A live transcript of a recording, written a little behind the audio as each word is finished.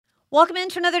Welcome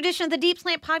into another edition of the Deep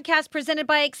Slant Podcast presented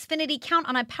by Xfinity. Count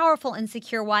on a powerful and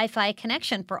secure Wi-Fi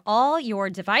connection for all your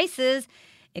devices.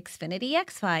 Xfinity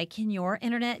XFi. Can your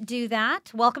internet do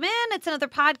that? Welcome in. It's another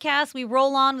podcast. We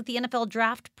roll on with the NFL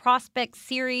Draft Prospect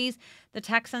Series. The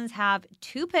Texans have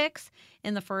 2 picks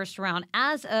in the first round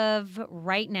as of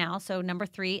right now. So number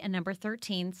 3 and number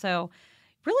 13. So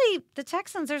really, the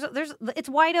Texans, it's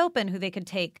wide open who they could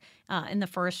take in the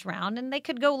first round. And they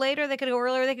could go later, they could go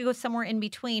earlier, they could go somewhere in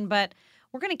between. But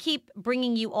we're going to keep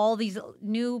bringing you all these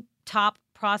new top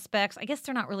prospects. I guess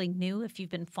they're not really new if you've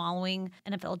been following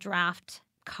NFL draft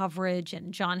coverage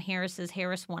and John Harris's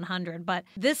Harris 100. But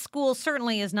this school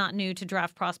certainly is not new to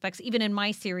draft prospects. Even in my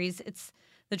series, it's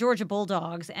the Georgia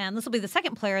Bulldogs. And this will be the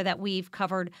second player that we've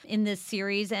covered in this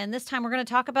series. And this time we're going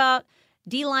to talk about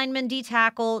D lineman, D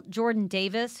tackle, Jordan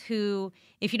Davis, who,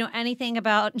 if you know anything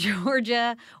about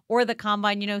Georgia or the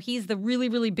combine, you know he's the really,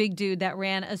 really big dude that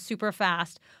ran a super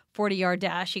fast 40-yard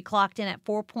dash. He clocked in at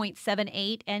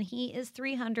 4.78, and he is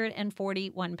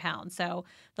 341 pounds. So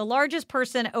the largest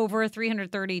person over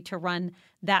 330 to run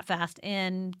that fast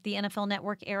in the NFL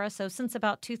Network era. So since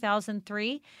about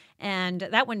 2003, and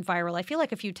that went viral. I feel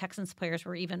like a few Texans players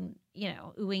were even,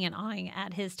 oohing and ahhing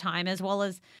at his time, as well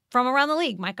as from around the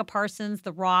league, Micah Parsons,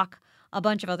 The Rock, a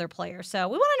bunch of other players. So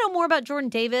we want to know more about Jordan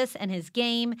Davis and his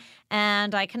game.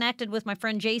 And I connected with my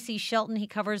friend J.C. Shelton. He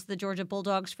covers the Georgia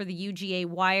Bulldogs for the UGA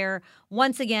Wire.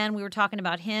 Once again, we were talking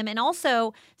about him. And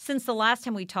also, since the last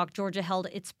time we talked, Georgia held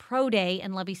its pro day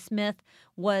and Lovie Smith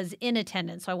was in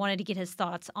attendance. So I wanted to get his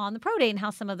thoughts on the pro day and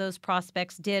how some of those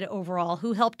prospects did overall,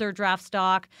 who helped their draft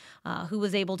stock, who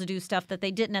was able to do stuff that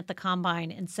they didn't at the combine,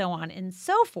 and so on and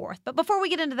so forth. But before we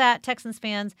get into that, Texans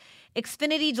fans,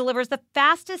 Xfinity delivers the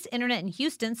fastest internet in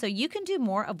Houston, so you can do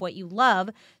more of what you love.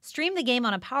 Stream the game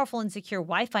on a powerful and secure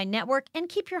Wi-Fi network and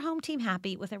keep your home team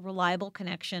happy with a reliable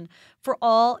connection for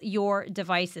all your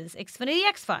devices. Xfinity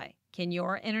XFi. Can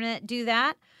your internet do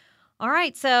that? All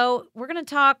right, so we're going to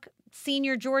talk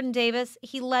senior Jordan Davis.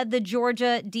 He led the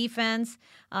Georgia defense.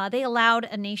 They allowed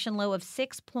a nation low of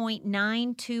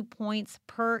 6.92 points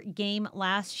per game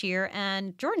last year.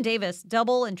 And Jordan Davis,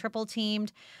 double and triple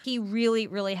teamed. He really,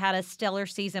 really had a stellar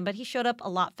season, but he showed up a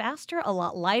lot faster, a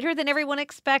lot lighter than everyone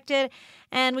expected.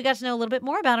 And we got to know a little bit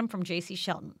more about him from J.C.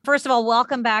 Shelton. First of all,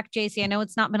 welcome back, J.C. I know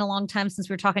it's not been a long time since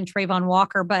we were talking Trayvon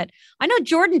Walker, but I know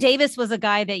Jordan Davis was a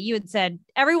guy that you had said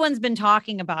everyone's been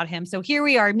talking about him. So here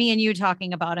we are, me and you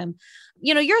talking about him.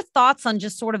 Your thoughts on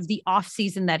just sort of the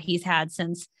offseason that he's had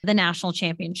since the national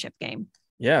championship game.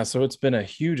 Yeah, so it's been a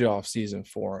huge offseason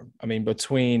for him. I mean,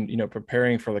 between,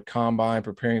 preparing for the combine,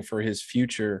 preparing for his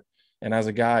future, and as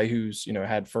a guy who's,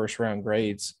 had first round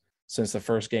grades since the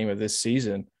first game of this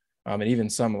season, and even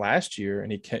some last year,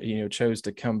 and he chose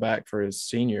to come back for his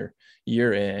senior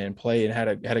year and play and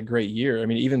had a great year. I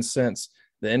mean, even since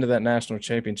the end of that national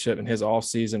championship and his off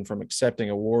season from accepting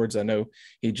awards. I know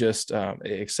he just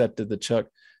accepted the Chuck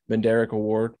Benderek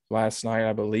Award last night,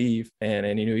 I believe.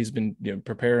 And he's been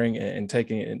preparing and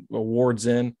taking awards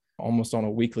in almost on a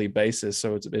weekly basis.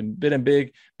 So it's been a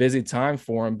big, busy time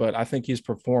for him, but I think he's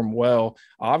performed well,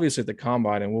 obviously at the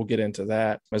combine, and we'll get into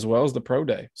that, as well as the pro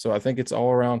day. So I think it's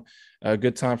all around a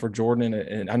good time for Jordan.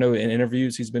 And I know in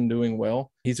interviews, he's been doing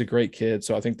well. He's a great kid.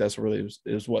 So I think that's really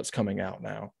is what's coming out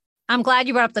now. I'm glad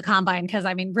you brought up the combine because,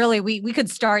 I mean, really, we could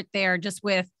start there just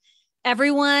with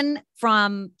everyone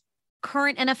from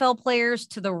current NFL players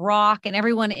to The Rock and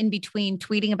everyone in between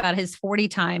tweeting about his 40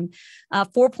 time,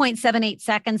 4.78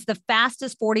 seconds, the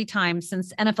fastest 40 times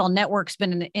since NFL Network's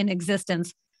been in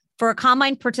existence for a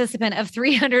combine participant of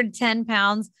 310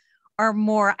 pounds or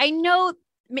more. I know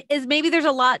maybe there's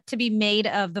a lot to be made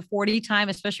of the 40 time,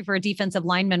 especially for a defensive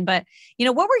lineman. But,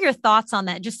 what were your thoughts on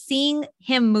that? Just seeing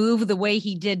him move the way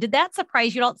he did that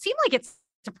surprise you? It seemed like it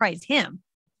surprised him.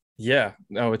 Yeah,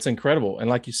 no, it's incredible. And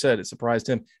like you said, it surprised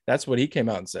him. That's what he came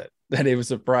out and said, that it was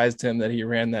surprised him that he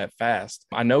ran that fast.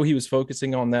 I know he was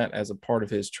focusing on that as a part of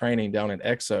his training down at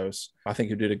Exos. I think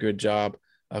he did a good job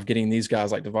of getting these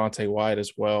guys like Devontae Wyatt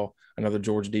as well, another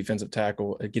Georgia defensive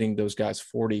tackle, getting those guys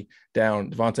 40 down.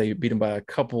 Devontae beat him by a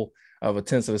couple of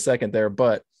tenths of a second there.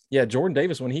 But yeah, Jordan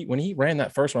Davis, when he ran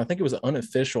that first one, I think it was an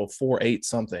unofficial 4.8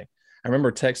 something. I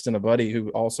remember texting a buddy who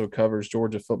also covers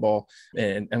Georgia football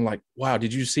and like, wow,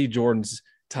 did you see Jordan's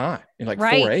time? And like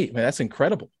right. 4.8, man, that's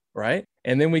incredible. Right.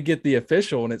 And then we get the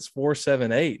official and it's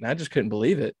 4.78. And I just couldn't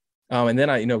believe it. And then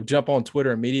I, jump on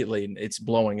Twitter immediately and it's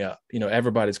blowing up.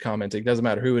 Everybody's commenting. Doesn't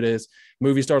matter who it is.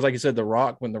 Movie stars, like you said, The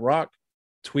Rock. When The Rock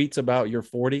tweets about your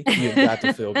 40, you've got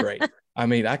to feel great. I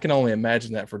mean, I can only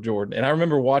imagine that for Jordan. And I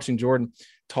remember watching Jordan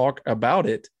talk about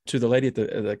it to the lady at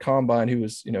the combine who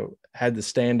was, had the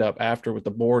stand up after with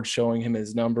the board showing him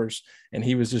his numbers. And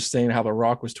he was just saying how The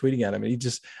Rock was tweeting at him.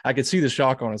 And I could see the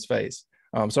shock on his face.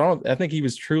 So I think he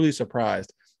was truly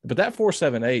surprised. But that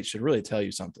 4.78 should really tell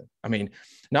you something. I mean,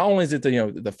 not only is it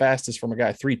the fastest from a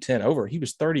guy 310 over, he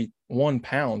was 31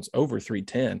 pounds over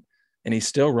 310, and he's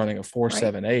still running a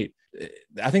 4.78. Right.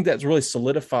 I think that's really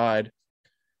solidified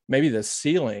maybe the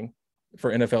ceiling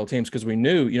for NFL teams, because we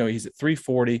knew, he's at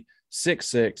 340,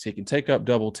 6'6". He can take up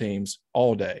double teams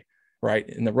all day, right?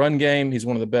 In the run game, he's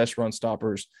one of the best run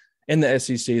stoppers in the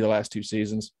SEC the last 2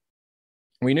 seasons.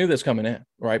 We knew this coming in,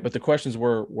 right? But the questions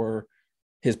were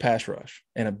his pass rush.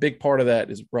 And a big part of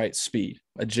that is, right, speed,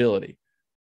 agility.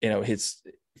 His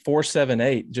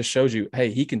 4.78 just shows you,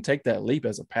 hey, he can take that leap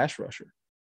as a pass rusher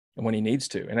and when he needs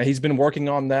to. And he's been working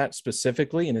on that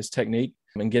specifically in his technique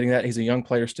and getting that. He's a young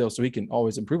player still, so he can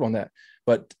always improve on that.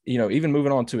 But, even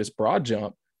moving on to his broad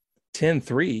jump,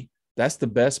 10.3, that's the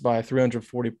best by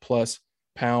 340 plus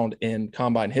pound in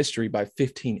combine history by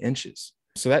 15 inches.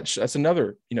 So that's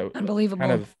another, unbelievable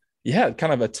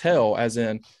kind of a tell, as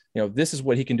in, this is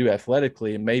what he can do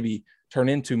athletically and maybe turn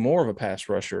into more of a pass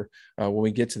rusher when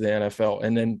we get to the NFL.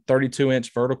 And then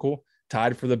 32-inch vertical,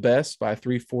 tied for the best by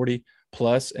 340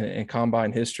 plus in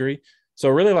combine history. So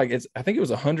really, I think it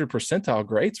was 100 percentile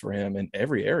grades for him in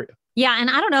every area. Yeah. And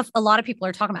I don't know if a lot of people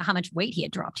are talking about how much weight he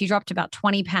had dropped. He dropped about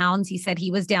 20 pounds. He said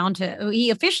he was he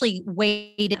officially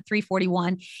weighed at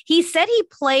 341. He said he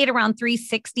played around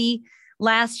 360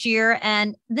 last year.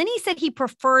 And then he said he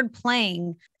preferred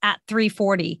playing at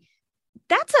 340.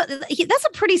 That's a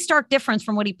pretty stark difference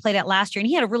from what he played at last year. And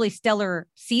he had a really stellar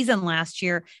season last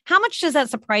year. How much does that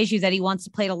surprise you that he wants to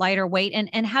play at a lighter weight?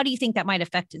 And how do you think that might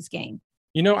affect his game?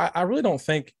 I really don't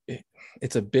think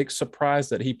it's a big surprise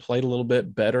that he played a little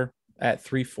bit better at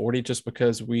 340, just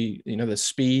because the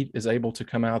speed is able to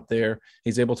come out there.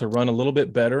 He's able to run a little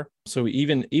bit better. So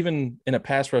even in a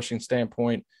pass rushing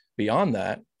standpoint, beyond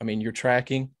that, I mean, you're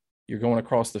tracking, you're going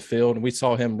across the field, and we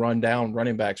saw him run down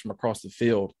running backs from across the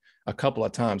field a couple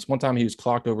of times. One time he was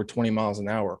clocked over 20 miles an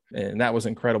hour, and that was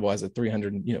incredible as a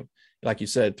 300, like you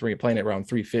said, playing at around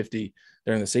 350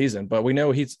 during the season. But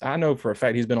I know for a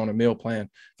fact he's been on a meal plan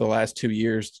for the last 2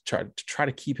 years to try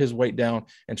to keep his weight down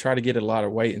and try to get a lot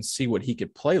of weight and see what he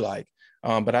could play like.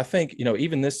 But I think,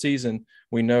 even this season,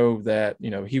 we know that,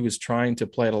 he was trying to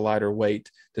play at a lighter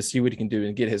weight to see what he can do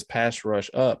and get his pass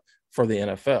rush up for the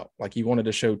NFL. Like, he wanted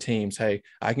to show teams, hey,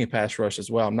 I can pass rush as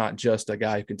well. I'm not just a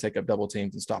guy who can take up double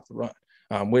teams and stop the run.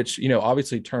 Which,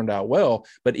 obviously turned out well.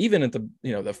 But even at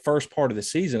the first part of the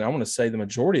season, I want to say the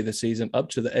majority of the season up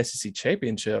to the SEC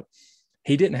championship,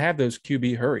 he didn't have those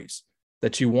QB hurries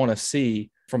that you want to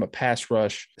see from a pass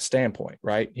rush standpoint,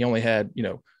 right? He only had,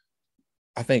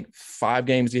 I think 5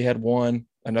 games he had 1,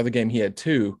 another game he had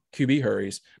 2 QB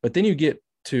hurries. But then you get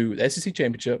to the SEC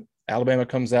championship, Alabama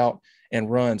comes out and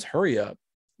runs hurry up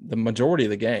the majority of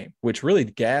the game, which really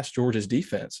gassed Georgia's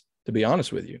defense, to be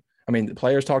honest with you. I mean, the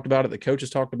players talked about it. The coaches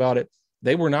talked about it.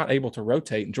 They were not able to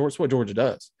rotate. And it's what Georgia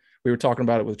does. We were talking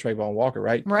about it with Trayvon Walker,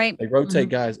 right? Right. They rotate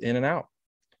guys in and out.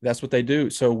 That's what they do.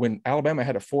 So when Alabama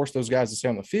had to force those guys to stay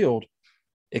on the field,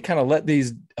 it kind of let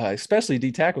these, especially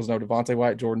D tackles, know Devontae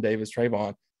White, Jordan Davis,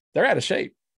 Trayvon, they're out of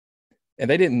shape. And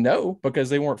they didn't know because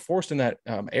they weren't forced in that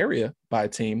area by a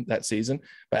team that season.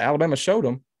 But Alabama showed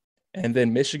them. And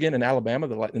then Michigan and Alabama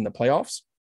in the playoffs,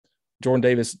 Jordan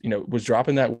Davis, was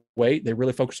dropping that weight. They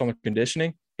really focused on the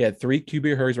conditioning. He had 3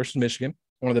 QB hurries versus Michigan,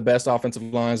 one of the best offensive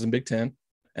lines in Big Ten.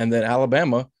 And then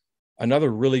Alabama, another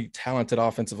really talented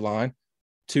offensive line,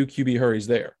 2 QB hurries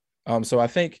there. So I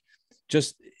think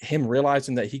just him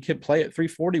realizing that he could play at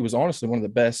 340 was honestly one of the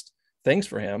best things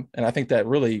for him. And I think that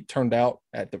really turned out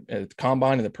at the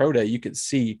combine and the pro day. You could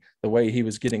see the way he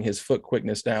was getting his foot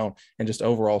quickness down and just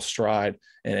overall stride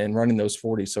and running those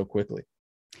 40s so quickly.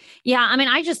 Yeah. I mean,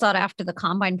 I just thought after the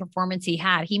combine performance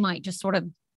he might just sort of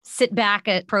sit back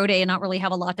at pro day and not really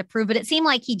have a lot to prove, but it seemed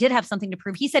like he did have something to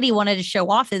prove. He said he wanted to show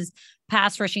off his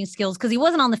pass rushing skills because he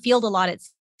wasn't on the field a lot. It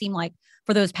seemed like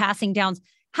for those passing downs.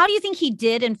 How do you think he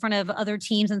did in front of other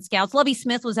teams and scouts? Lovie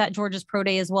Smith was at Georgia's pro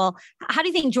day as well. How do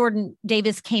you think Jordan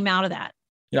Davis came out of that?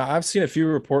 I've seen a few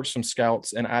reports from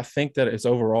scouts, and I think that it's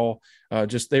overall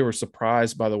just they were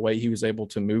surprised by the way he was able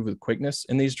to move with quickness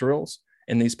in these drills,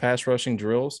 in these pass rushing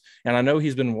drills. And I know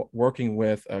he's been working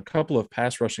with a couple of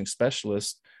pass rushing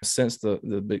specialists since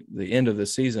the end of the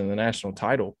season, the national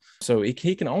title. So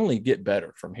he can only get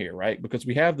better from here, right? Because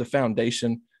we have the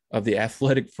foundation of the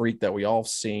athletic freak that we all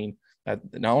seen at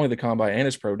not only the combine and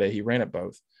his pro day. He ran at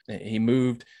both. He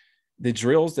moved the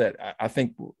drills that I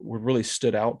think were really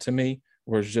stood out to me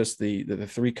was just the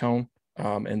 3-cone.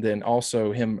 And then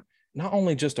also him, not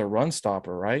only just a run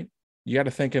stopper, right? You got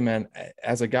to think him, man,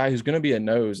 as a guy who's going to be a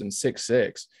nose and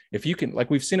 6'6". If you can, like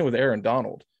we've seen it with Aaron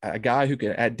Donald, a guy who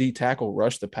can at D tackle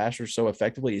rush the passer so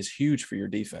effectively is huge for your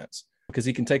defense because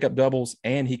he can take up doubles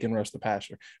and he can rush the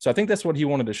passer. So I think that's what he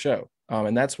wanted to show.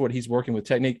 And that's what he's working with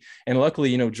technique. And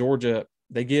luckily, Georgia,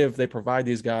 they provide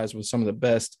these guys with some of the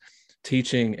best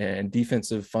teaching and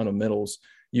defensive fundamentals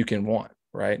you can want.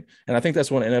 Right. And I think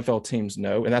that's what NFL teams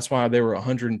know. And that's why there were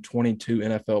 122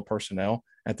 NFL personnel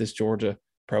at this Georgia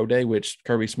Pro Day, which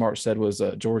Kirby Smart said was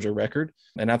a Georgia record.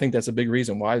 And I think that's a big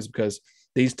reason why, is because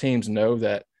these teams know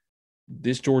that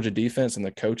this Georgia defense and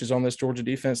the coaches on this Georgia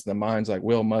defense, the minds like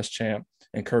Will Muschamp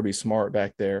and Kirby Smart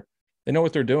back there, they know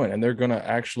what they're doing, and they're going to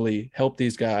actually help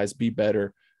these guys be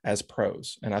better as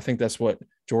pros. And I think that's what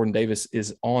Jordan Davis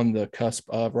is on the cusp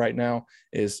of right now,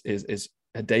 is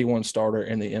a day one starter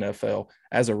in the NFL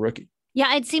as a rookie.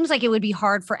 Yeah, it seems like it would be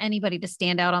hard for anybody to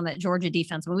stand out on that Georgia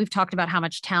defense. We've talked about how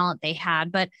much talent they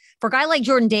had, but for a guy like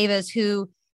Jordan Davis, who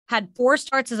had 4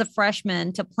 starts as a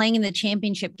freshman to playing in the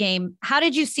championship game, how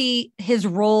did you see his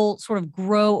role sort of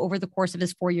grow over the course of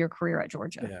his 4-year career at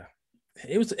Georgia? Yeah,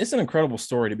 it's an incredible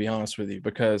story, to be honest with you,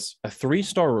 because a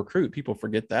 3-star recruit, people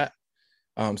forget that.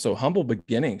 So humble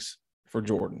beginnings for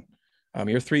Jordan.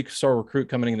 You're a 3-star recruit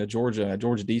coming into Georgia, and a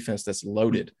Georgia defense that's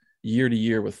loaded year to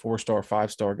year with 4-star,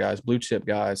 5-star guys, blue chip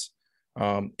guys.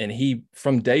 And he,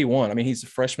 from day one, I mean, he's a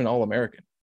freshman All-American,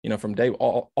 from day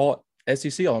all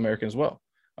SEC All-American as well.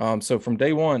 So from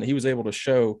day one, he was able to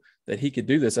show that he could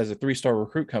do this as a 3-star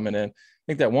recruit coming in.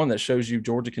 I think that shows you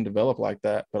Georgia can develop like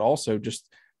that, but also just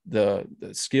the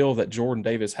skill that Jordan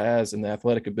Davis has and the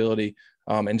athletic ability,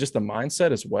 and just the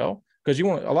mindset as well. Because a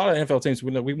lot of NFL teams,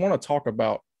 we want to talk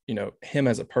about, him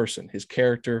as a person, his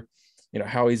character,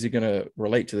 how is he going to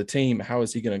relate to the team? How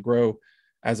is he going to grow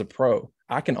as a pro?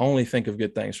 I can only think of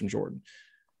good things from Jordan.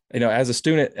 As a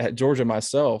student at Georgia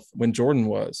myself, when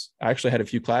Jordan I actually had a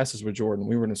few classes with Jordan.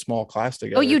 We were in a small class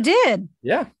together. Oh, you did?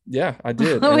 Yeah, I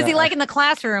did. What was he like in the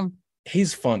classroom?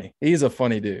 He's funny. He's a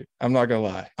funny dude. I'm not going to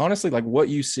lie. Honestly, like what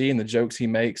you see in the jokes he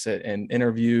makes in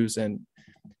interviews, and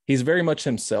he's very much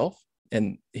himself,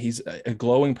 and he's a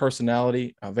glowing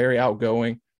personality, very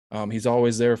outgoing. He's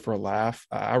always there for a laugh.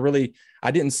 I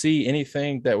didn't see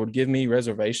anything that would give me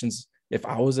reservations if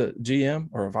I was a GM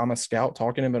or if I'm a scout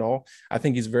talking to him at all. I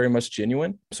think he's very much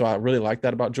genuine. So I really like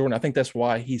that about Jordan. I think that's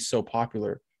why he's so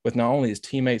popular with not only his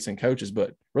teammates and coaches,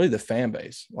 but really the fan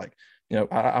base. Like,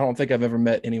 I don't think I've ever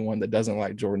met anyone that doesn't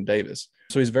like Jordan Davis.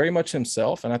 So he's very much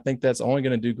himself, and I think that's only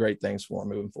going to do great things for him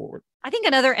moving forward. I think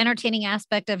another entertaining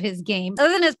aspect of his game,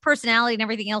 other than his personality and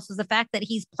everything else, was the fact that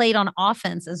he's played on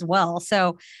offense as well.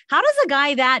 So how does a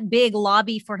guy that big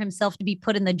lobby for himself to be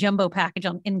put in the jumbo package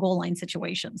in goal line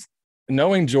situations?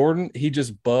 Knowing Jordan, he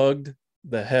just bugged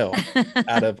the hell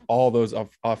out of all those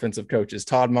offensive coaches.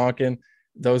 Todd Monken,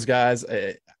 those guys,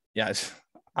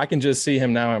 I can just see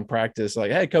him now in practice.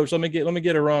 Like, hey, coach, let me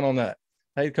get a run on that.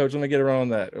 Hey, coach, let me get a run on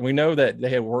that. And we know that they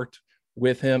had worked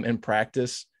with him in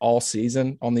practice all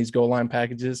season on these goal line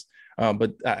packages.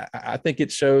 But I think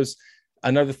it shows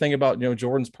another thing about,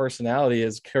 Jordan's personality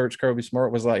is Coach Kirby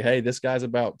Smart was like, hey, this guy's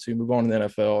about to move on to the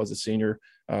NFL as a senior.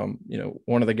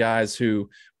 One of the guys who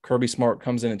Kirby Smart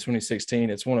comes in 2016.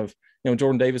 It's one of,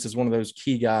 Jordan Davis is one of those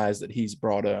key guys that he's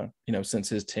brought since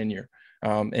his tenure.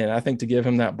 And I think to give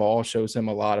him that ball shows him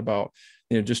a lot about,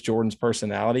 just Jordan's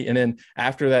personality. And then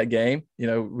after that game,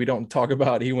 we don't talk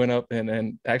about, he went up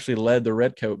and actually led the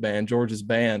Redcoat band, Georgia's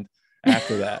band,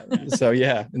 after that. So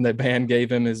yeah, and the band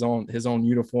gave him his own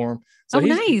uniform. So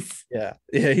nice. Yeah,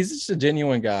 he's just a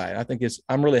genuine guy. I think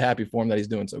I'm really happy for him that he's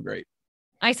doing so great.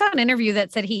 I saw an interview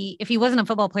that said if he wasn't a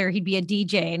football player, he'd be a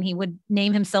DJ, and he would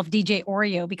name himself DJ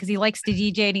Oreo because he likes to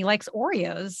DJ and he likes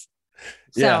Oreos.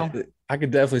 Yeah, I could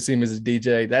definitely see him as a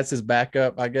DJ. That's his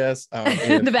backup, I guess. The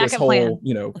backup this whole,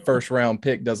 plan. First round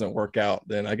pick doesn't work out,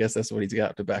 then I guess that's what he's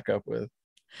got to back up with.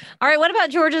 All right. What about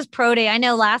Georgia's pro day? I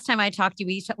know last time I talked to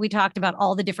you, we talked about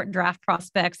all the different draft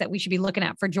prospects that we should be looking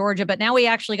at for Georgia, but now we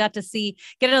actually got to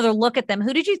get another look at them.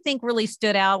 Who did you think really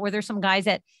stood out? Were there some guys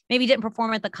that maybe didn't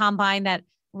perform at the combine that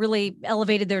really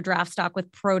elevated their draft stock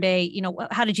with pro day?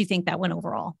 How did you think that went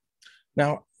overall?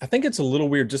 Now, I think it's a little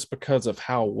weird just because of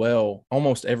how well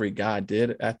almost every guy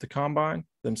did at the combine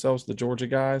themselves, the Georgia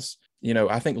guys.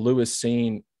 I think Lewis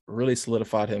Cine really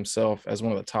solidified himself as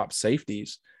one of the top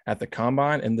safeties at the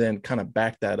combine, and then kind of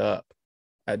backed that up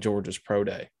at Georgia's pro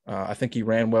day. I think he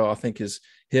ran well. I think his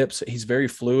hips. He's very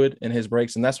fluid in his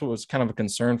breaks, and that's what was kind of a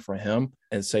concern for him.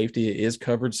 And safety is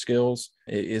coverage skills,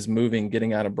 it is moving,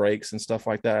 getting out of breaks and stuff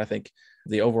like that. I think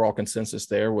the overall consensus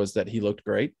there was that he looked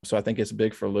great. So I think it's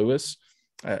big for Lewis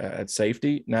at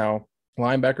safety. Now,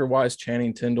 linebacker wise,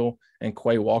 Channing Tindall and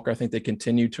Quay Walker, I think they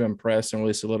continue to impress and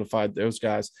really solidified those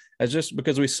guys as just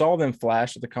because we saw them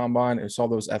flash at the combine and saw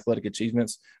those athletic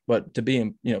achievements, but to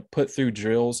be, put through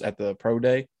drills at the pro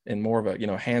day and more of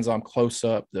a, hands-on close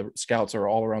up, the scouts are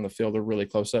all around the field. They're really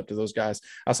close up to those guys.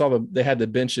 I saw they had the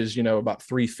benches, about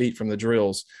 3 feet from the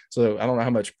drills. So I don't know how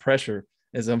much pressure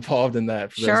is involved in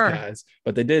that for those guys,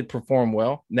 but they did perform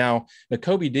well. Now,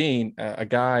 Nakobe Dean, a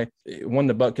guy won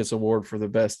the Butkus Award for the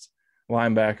best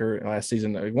linebacker last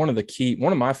season. One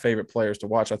of my favorite players to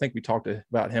watch. I think we talked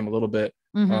about him a little bit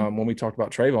when we talked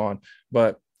about Trayvon,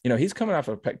 but he's coming off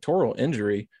a pectoral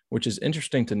injury, which is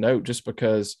interesting to note just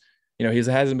because, he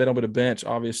hasn't been able to bench.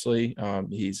 Obviously,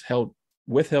 he's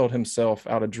withheld himself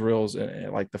out of drills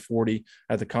at like the 40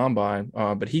 at the combine.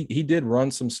 But he did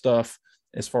run some stuff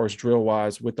as far as drill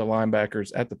wise with the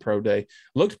linebackers at the pro day.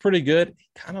 Looked pretty good. He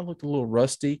kind of looked a little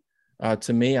rusty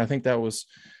to me. I think that was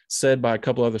said by a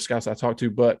couple other scouts I talked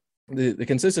to, but the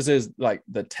consensus is like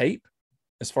the tape,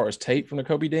 as far as tape from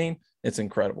Nakobe Dean, it's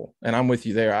incredible. And I'm with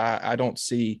you there. I don't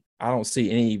see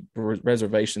any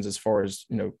reservations as far as,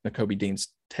 Nakobe Dean's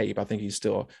tape. I think he's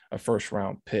still a first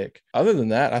round pick. Other than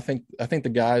that, I think the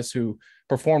guys who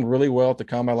performed really well at the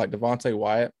combine, like Devontae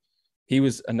Wyatt, he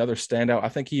was another standout. I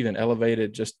think he even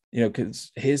elevated just,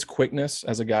 because his quickness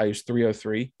as a guy who's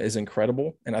 303 is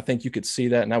incredible. And I think you could see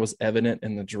that. And that was evident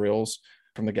in the drills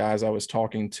from the guys I was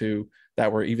talking to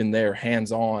that were even there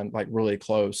hands-on, like really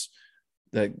close.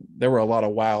 That there were a lot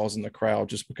of wows in the crowd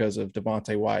just because of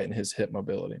Devontae Wyatt and his hip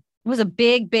mobility. It was a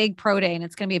big, big pro day, and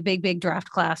it's going to be a big, big draft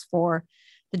class for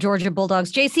the Georgia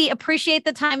Bulldogs. JC, appreciate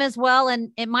the time as well.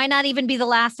 And it might not even be the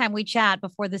last time we chat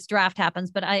before this draft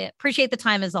happens, but I appreciate the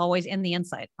time as always and the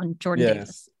insight on Jordan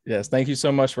Davis. Yes. Thank you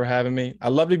so much for having me.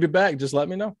 I'd love to be back. Just let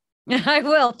me know. I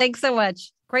will. Thanks so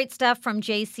much. Great stuff from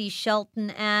JC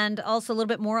Shelton, and also a little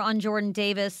bit more on Jordan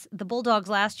Davis. The Bulldogs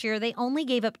last year, they only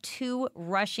gave up 2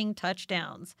 rushing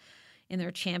touchdowns in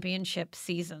their championship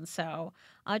season. So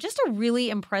just a really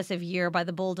impressive year by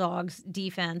the Bulldogs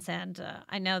defense. And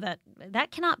I know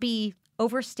that cannot be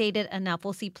overstated enough.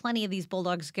 We'll see plenty of these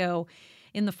Bulldogs go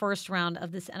in the first round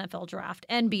of this NFL draft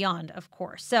and beyond, of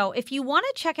course. So if you want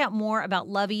to check out more about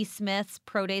Lovie Smith's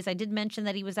pro days, I did mention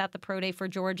that he was at the pro day for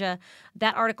Georgia.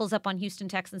 That article's up on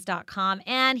HoustonTexans.com,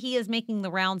 and he is making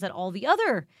the rounds at all the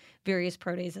other various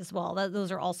pro days as well.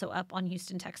 Those are also up on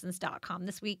HoustonTexans.com.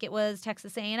 This week it was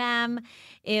Texas A&M,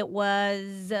 it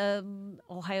was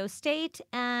Ohio State,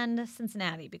 and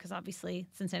Cincinnati, because obviously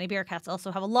Cincinnati Bearcats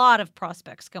also have a lot of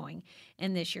prospects going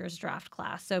in this year's draft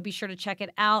class. So be sure to check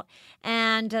it out.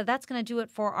 And that's going to do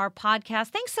it for our podcast.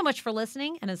 Thanks so much for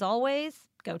listening. And as always,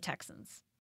 go Texans.